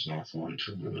and it is now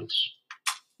 42 minutes.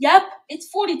 Yep, it's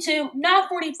 42, not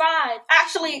 45.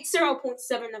 Actually, it's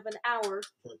 0.7 of an hour.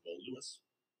 Purple Lewis?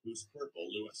 Who's Purple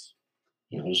Lewis?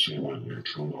 You'll see when you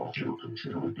turn off your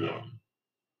computer again.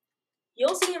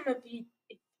 You'll see him if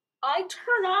I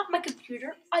turn off my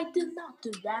computer. I did not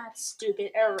do that,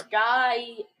 stupid error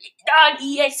guy.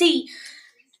 EXE.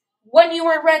 When you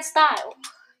were in red style.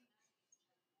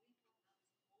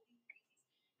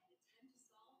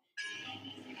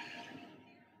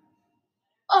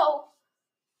 Oh.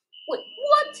 Wait,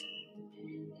 what?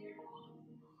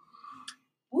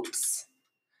 Whoops.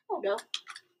 Oh no.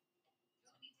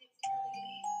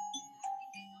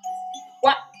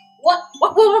 What?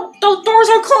 The doors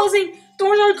are closing!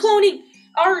 Doors are closing!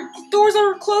 Our doors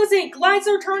are closing! Lights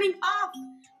are turning off!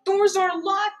 Doors are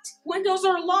locked! Windows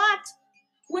are locked!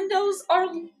 Windows are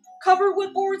covered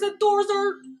with boards and doors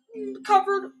are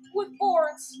covered with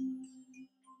boards.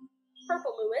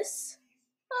 Purple Lewis.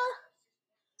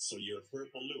 So you're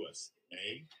Purple Lewis,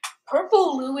 eh?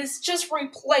 Purple Lewis just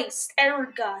replaced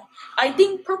Error Guy. I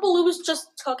think Purple Lewis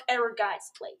just took Error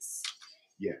Guy's place.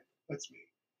 Yeah, that's me.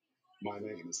 My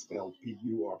name is spelled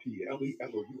Purplelouis.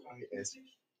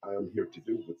 I am here to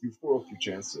do with you for a few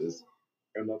chances.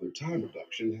 Another time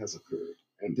reduction has occurred,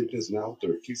 and it is now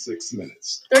 36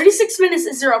 minutes. 36 minutes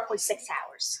is 0.6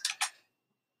 hours.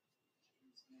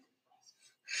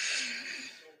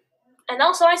 And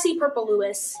also, I see Purple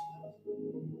Lewis.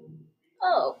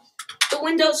 Oh, the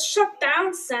Windows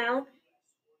shutdown sound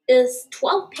is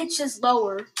 12 pitches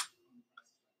lower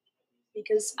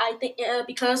because I think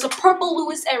because of Purple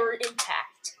Lewis error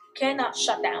impact cannot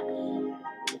shut down.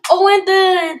 Oh, and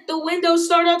the Windows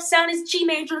startup sound is G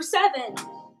major 7.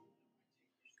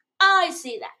 I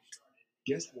see that.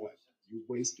 Guess what? You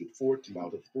wasted 40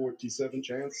 out of 47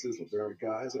 chances of their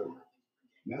guy's error.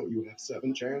 Now you have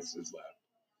 7 chances left.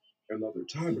 Another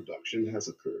time reduction has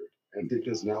occurred, and it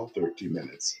is now 30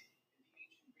 minutes.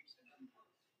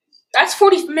 That's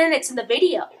 40 minutes in the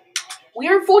video.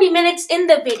 We're 40 minutes in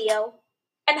the video.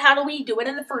 And how do we do it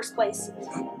in the first place?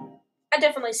 I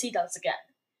definitely see those again.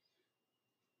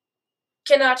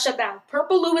 Cannot shut down.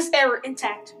 Purple Lewis error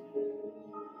intact.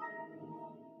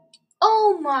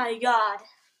 Oh my god.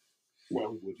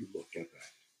 Well, would you look at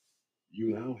that?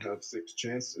 You now have 6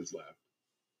 chances left.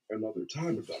 Another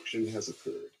time reduction has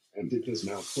occurred, and it is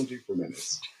now 24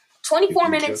 minutes. 24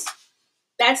 minutes.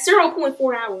 That's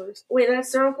 0.4 hours. Wait,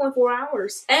 that's 0.4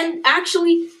 hours. And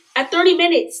actually, at 30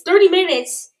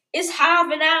 minutes is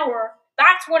half an hour.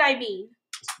 That's what I mean.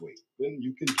 Just wait, then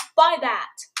you can By that.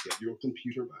 get your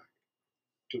computer back.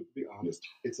 To be honest,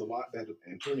 it's a lot better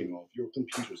than turning off your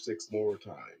computer 6 more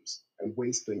times and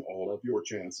wasting all of your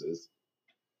chances.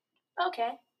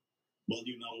 Okay. Well,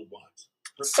 you know what?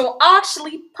 So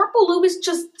actually, Purple Lewis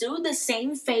just do the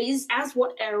same phase as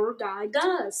what Error Guy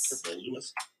does. Purple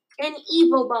Lewis, In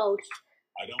Evo mode.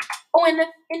 I don't. Oh, in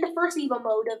the first Evo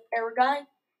mode of Error Guy,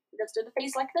 he does do the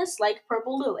face like this, like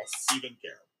Purple Lewis. Even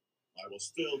care. I will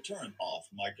still turn off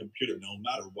my computer no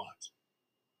matter what.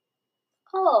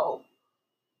 Oh.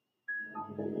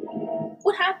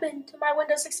 What happened to my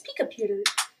Windows XP computer?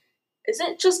 Is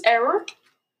it just error?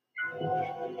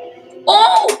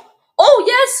 Oh! Oh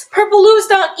yes!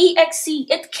 PurpleLewis.exe.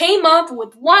 It came up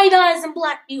with white eyes and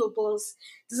black pupils.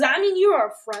 Does that mean you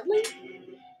are friendly?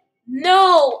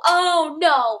 No! Oh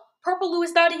no!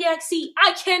 PurpleLewis.exe.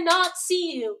 I cannot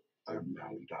see you. I am now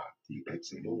in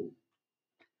 .exe mode,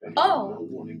 and Oh. I am now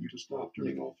warning you to stop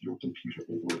turning off your computer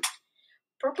over.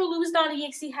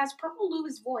 PurpleLewis.exe has Purple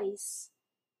Lewis voice,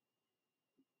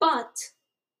 but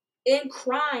in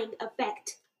crying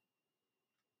effect.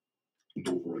 And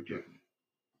over again.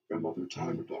 Another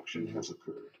time reduction has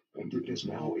occurred, and it is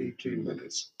now 18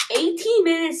 minutes. 18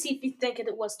 minutes if you think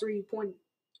it was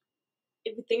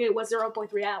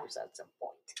 0.3 hours at some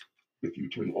point. If you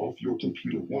turn off your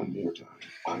computer one more time,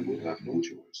 I will have no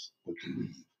choice but to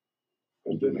leave.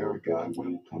 And then our guy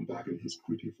will come back in his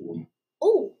creepy form.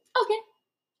 Oh, okay.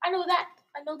 I know that.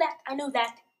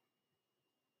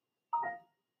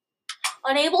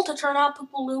 Unable to turn off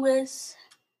Purple Lewis.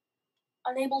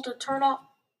 Unable to turn off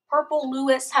Purple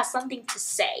Lewis has something to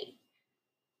say.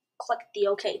 Click the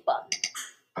OK button.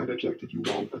 I detected you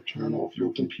want to turn off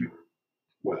your computer.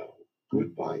 Well,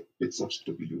 goodbye. It sucks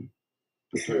to be you.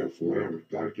 Prepare for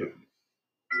Eric again.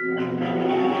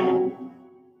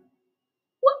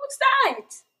 What was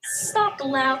that? Stop the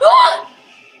loud.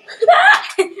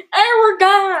 Error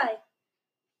Guy!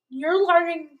 You're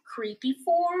learning creepy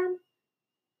form?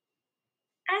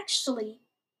 Actually,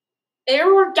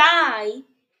 Error Guy,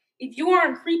 if you are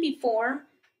in creepy form,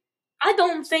 I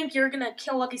don't think you're gonna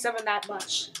kill Lucky 7 that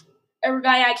much. Error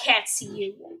Guy, I can't see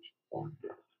you. I'm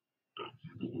back, and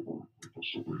you delivered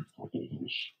with a Purple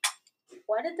Lewis.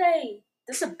 Why did they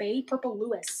disobey Purple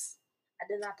Lewis? I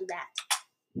did not do that.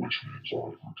 Which means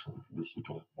I've returned with the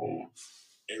dark mode.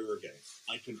 Error game.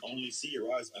 I can only see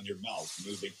your eyes and your mouth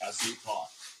moving as you talk.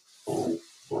 Oh,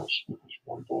 that's because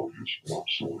my body is not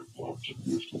so implanted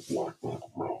with the black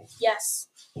background. Yes.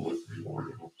 Let me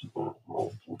lighten up the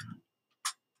background for you.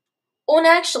 Oh, and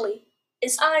actually,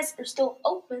 his eyes are still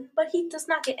open, but he does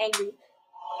not get angry.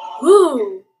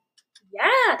 Ooh.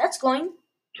 Yeah, that's going.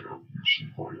 Can you see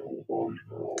my whole body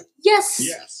now? Yes.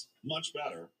 Yes, much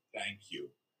better. Thank you.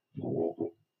 You're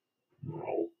welcome.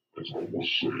 Now, as I was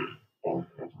saying, I have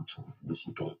returned with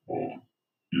the dark mode.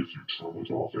 If you turn it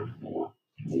off anymore,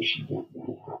 you will see what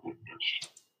will happen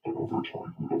next. Another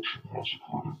time reduction has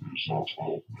occurred and it is now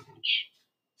 12 minutes.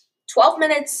 12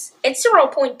 minutes. It's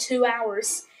 0.2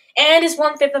 hours. And it's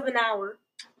 1/5 of an hour.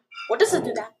 What does it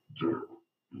do that? There.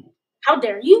 How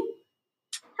dare you?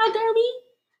 How dare me?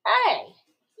 Hey,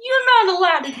 you're not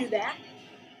allowed to do that.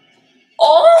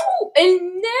 Oh,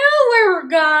 and now Error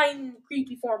Guy in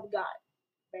creepy form got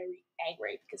very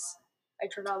angry because I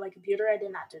turned on my computer. I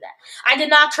did not do that. I did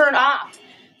not turn off.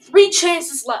 3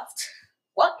 chances left.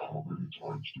 What? How many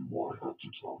times do I have to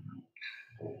tell you?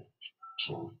 Don't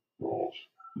turn off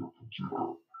your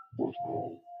computer. But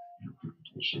no, you didn't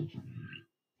listen to me.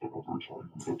 Another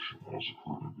time reduction has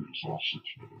occurred and it is now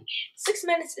 6 minutes. 6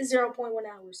 minutes is 0.1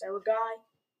 hours, Error Guy.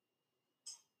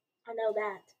 I know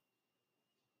that.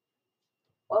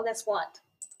 Well, guess what?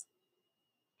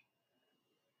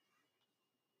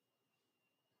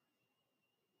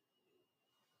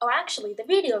 Oh, actually, the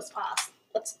video's paused.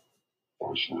 Let's.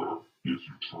 I swear, if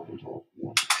you turn it off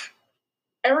once,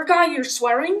 Error Guy, you're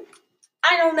swearing?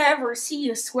 I don't ever see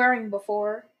you swearing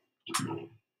before. again,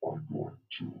 I'm going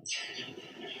to.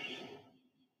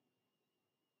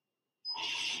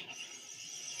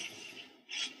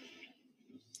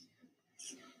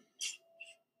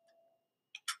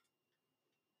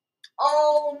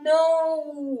 Oh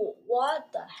no!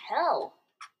 What the hell?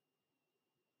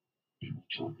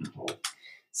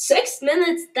 6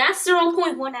 minutes, that's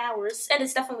 0.1 hours, and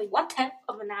it's definitely 1/10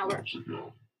 of an hour.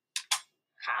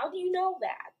 How do you know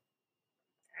that?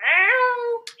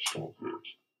 Ow! Stop it.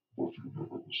 But you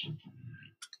never listen to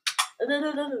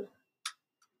me.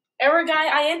 Error guy,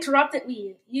 I interrupted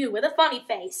you with a funny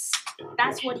face.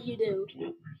 That's what you do. Let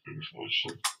me finish my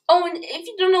sentence. Oh, and if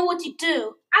you don't know what you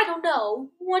do, I don't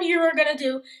know what you're gonna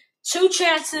do. 2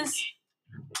 chances.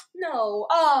 No,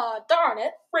 darn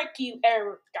it. Frick you,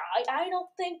 error guy. I don't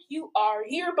think you are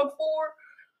here before.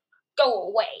 Go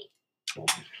away. I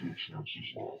have 2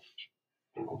 chances left.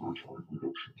 Another time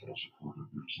reduction has occurred and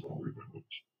it is now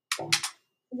a minute.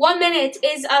 1 minute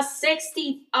is a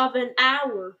 60th of an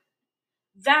hour.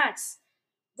 That's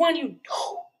when you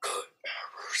know good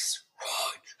errors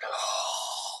right now.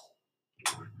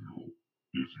 I knew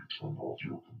if you turn off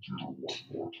your computer one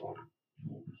more time,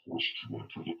 you will be forced to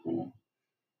enter the code.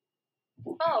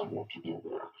 But if you want to go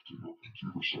back to your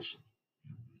computer session,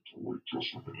 you need to wait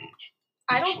just a minute.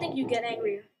 I don't think you get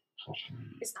angrier. Trust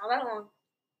me. It's not that long.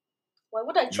 Why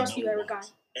would I trust you, error guy?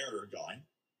 Error guy,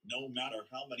 no matter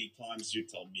how many times you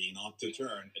tell me not to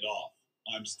turn it off,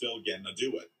 I'm still gonna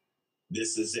do it.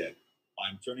 This is it.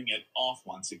 I'm turning it off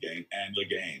once again and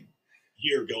again.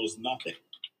 Here goes nothing.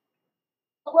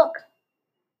 Oh, look.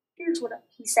 Here's what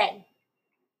he's saying.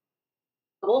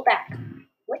 Go back.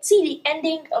 Let's see the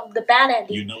ending of the bad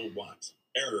ending. You know what,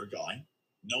 error guy?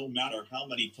 No matter how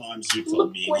many times you tell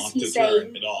Look me what not to he's turn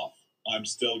saying. it off, I'm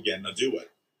still gonna do it.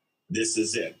 This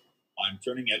is it. I'm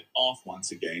turning it off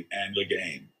once again and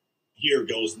again. Here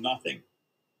goes nothing.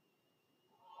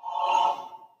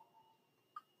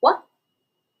 What?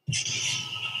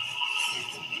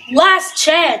 Last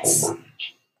chance. I've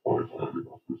had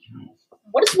enough with you.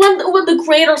 What is with the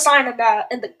greater sign in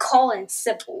the colon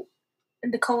symbol?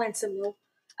 In the colon symbol.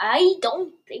 I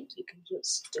don't think you can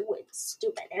just do it,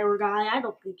 stupid error guy. I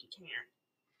don't think you can.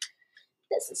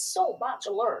 This is so much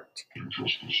alert. You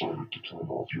just decided to turn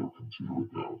off your computer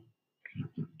again. You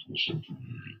didn't listen to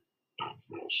me. And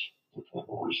yes, the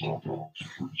timer is now down to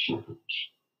 30 seconds.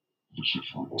 This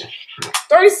is your last chance.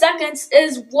 30 seconds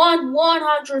is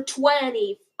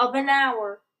 1/120 of an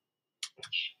hour.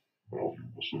 Now you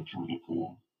must enter the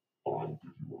code. I'll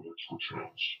give you an extra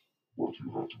chance, but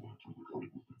you have to enter the code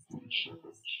within 30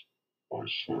 seconds. I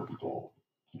swear to God,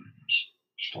 please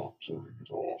stop turning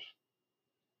it off.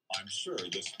 I'm sure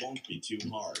this won't be too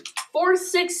hard. 4,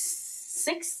 6,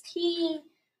 16,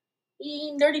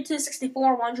 32,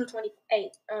 64,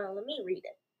 128. Let me read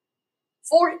it.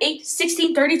 4, 8,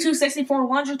 16, 32, 64,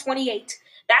 128.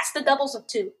 That's the doubles of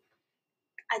 2.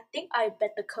 I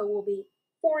bet the code will be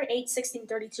 4, 8, 16,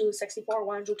 32, 64,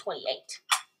 128.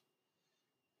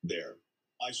 There.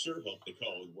 I sure hope the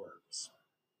code works.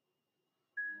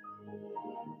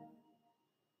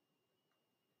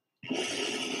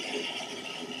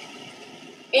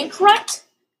 Incorrect?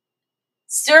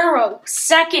 0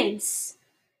 seconds.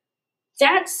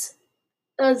 That's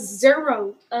a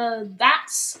 0.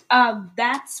 That's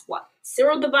what?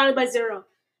 0 divided by 0.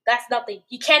 That's nothing.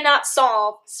 You cannot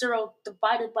solve 0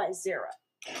 divided by 0.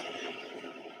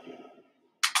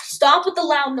 Stop with the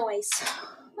loud noise.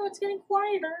 Oh, it's getting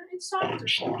quieter and softer. I'm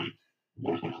sorry,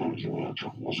 but the code you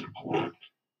entered wasn't correct.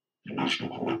 Here's the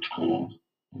correct code.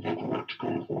 The correct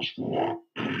code was 4,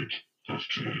 8,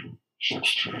 15,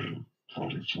 16,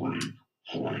 23,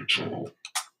 42.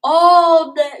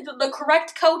 Oh, the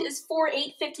correct code is 4,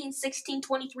 8, 15, 16,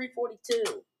 23,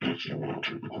 42. If you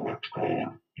entered the correct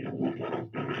code, you would not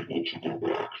have been able to go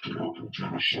back to your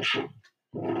computer session.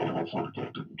 But I'm afraid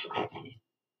that didn't happen.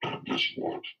 And guess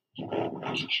what? The code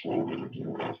has exploded and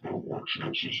you have no more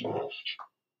chances left.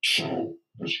 So,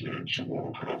 this means you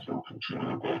won't have your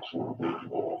computer back for very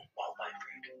long. Oh my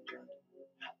freaking God.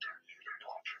 How dare you turn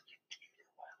off your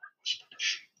computer while I was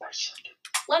finishing my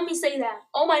sentence? Let me say that.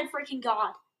 Oh my freaking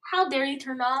God. How dare you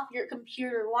turn off your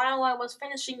computer while I was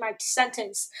finishing my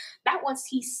sentence? That's what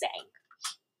he's saying.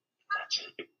 That's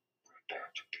it. Prepare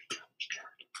to be jump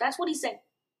scared. That's what he's saying.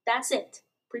 That's it.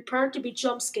 Prepare to be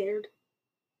jump scared.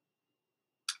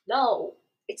 No,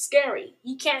 it's scary.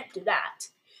 You can't do that.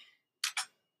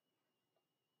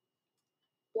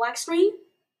 Black screen?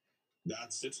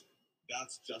 That's it.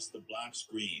 That's just the black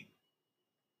screen.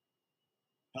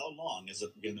 How long is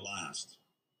it going to last?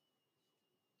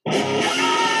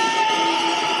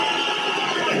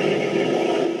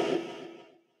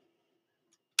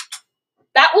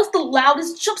 That was the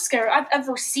loudest jump scare I've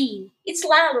ever seen. It's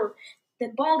louder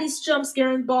than Baldi's jump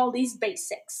scare and Baldi's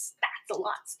basics. That's a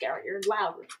lot scarier and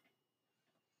louder.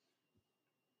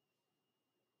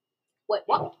 Wait,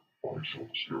 what? I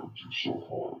jumped scared you so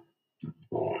hard,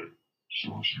 didn't I?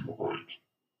 Serves you right.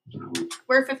 There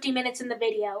We're 50 minutes in the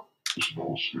video. is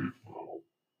no escape now.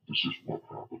 This is what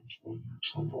happens when you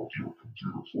turn off your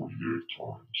computer 48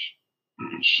 times.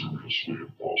 It is seriously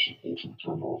impossible to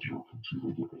turn off your computer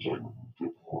because I removed the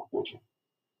power button.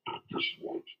 And guess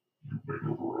what? You may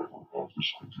never ever have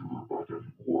this computer back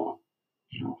anymore.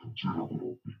 Your computer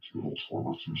will be killed for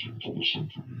refusing to listen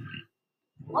to me.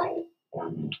 What? Now, I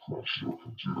will crash your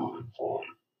computer in 5,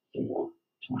 4,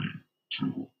 3,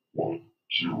 2, 1,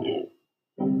 0.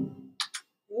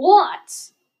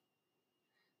 What?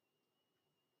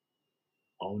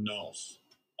 Oh no.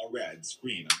 A red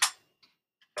screen of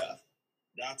death.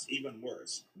 That's even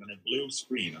worse than a blue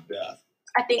screen of death.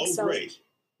 I think Oh so. great.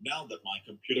 Now that my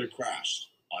computer crashed,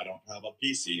 I don't have a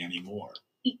PC anymore.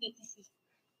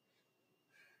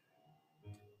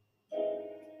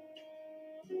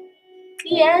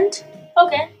 The end?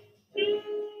 Okay.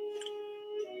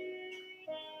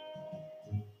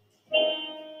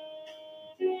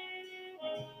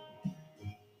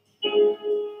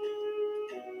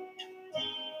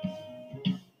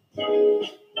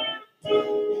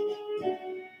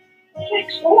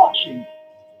 Thanks for watching.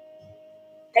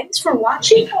 Thanks for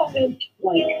watching. Comment,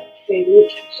 like,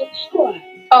 favorite, subscribe.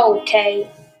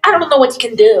 Okay. I don't know what you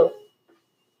can do.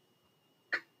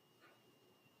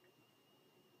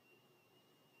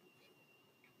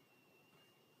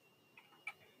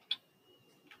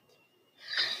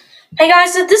 Hey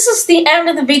guys, so this is the end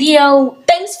of the video.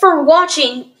 Thanks for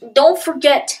watching. Don't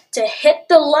forget to hit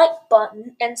the like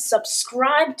button and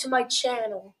subscribe to my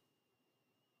channel.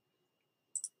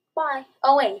 Bye.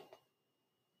 Oh wait.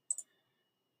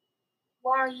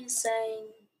 What are you saying?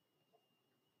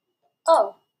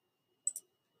 Oh.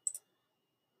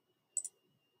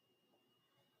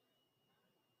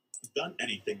 Done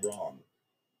anything wrong?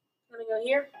 I'm gonna go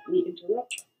here. We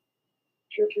interrupt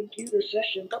your computer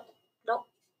session. Nope.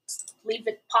 Leave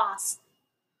it paused.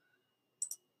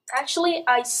 Actually,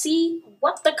 I see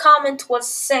what the comment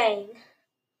was saying.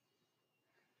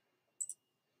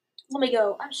 Let me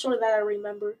go. I'm sure that I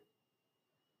remember.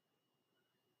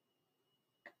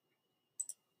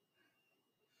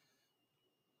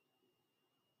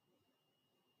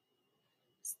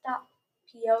 Stop.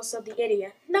 He also the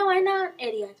idiot. No, I'm not an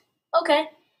idiot. Okay.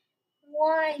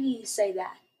 Why do you say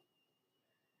that?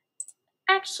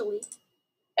 Actually,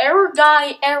 error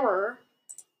guy error.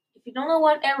 If you don't know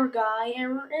what error guy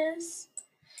error is,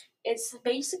 it's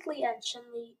basically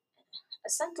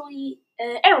essentially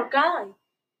error guy,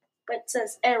 but it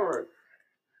says error.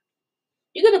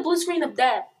 You get a blue screen of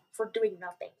death for doing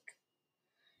nothing.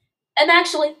 And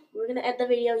actually, we're gonna end the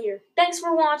video here. Thanks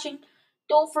for watching.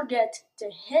 Don't forget to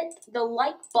hit the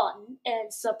like button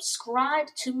and subscribe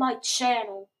to my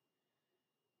channel.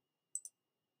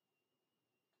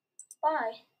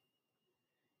 Bye.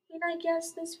 And I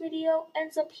guess this video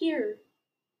ends up here.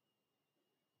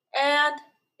 And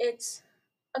it's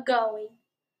a going.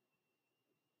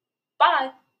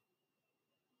 Bye.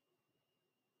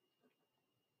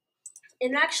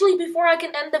 And actually, before I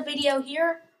can end the video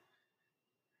here,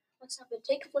 let's have a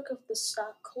take a look at the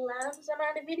collabs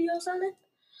amount of videos on it.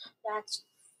 That's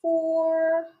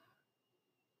 4,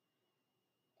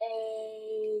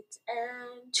 8,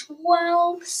 and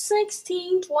 12,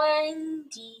 16,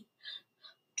 20,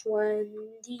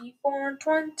 24,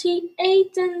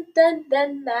 28, and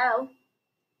then now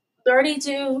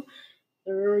 32,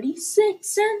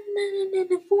 36,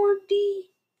 and 40,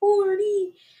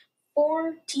 40,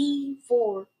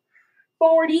 44,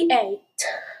 48,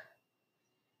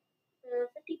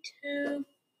 52,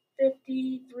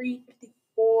 53,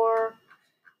 54.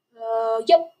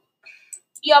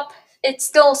 Yep, it's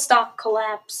still stock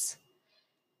collapse.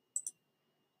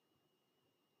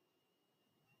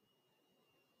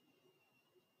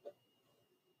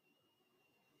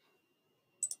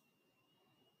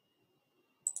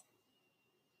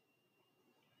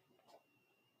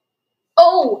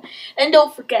 Oh, and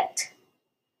don't forget,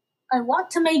 I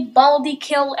want to make Baldi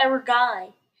kill our guy.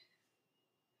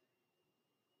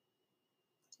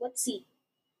 Let's see.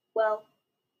 Well,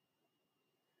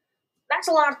 that's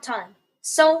a lot of time.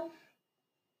 So,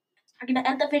 I'm gonna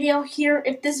end the video here.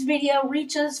 If this video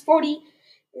reaches 40,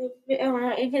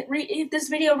 if this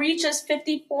video reaches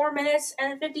 54 minutes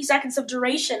and 50 seconds of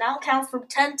duration, I'll count from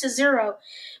 10 to 0.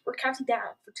 We're counting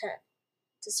down from 10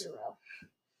 to 0.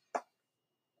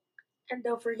 And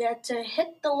don't forget to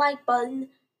hit the like button,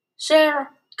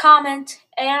 share, comment,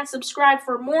 and subscribe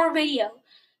for more videos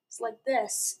like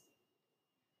this.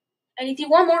 And if you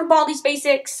want more Baldi's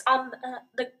Basics on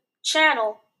the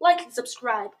channel, like and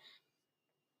subscribe.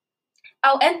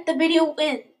 I'll end the video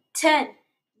in 10,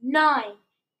 9,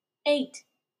 8,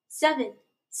 7,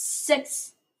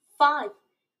 6, 5,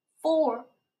 4,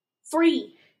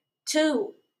 3,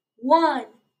 2, 1,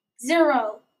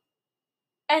 0.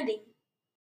 Ending.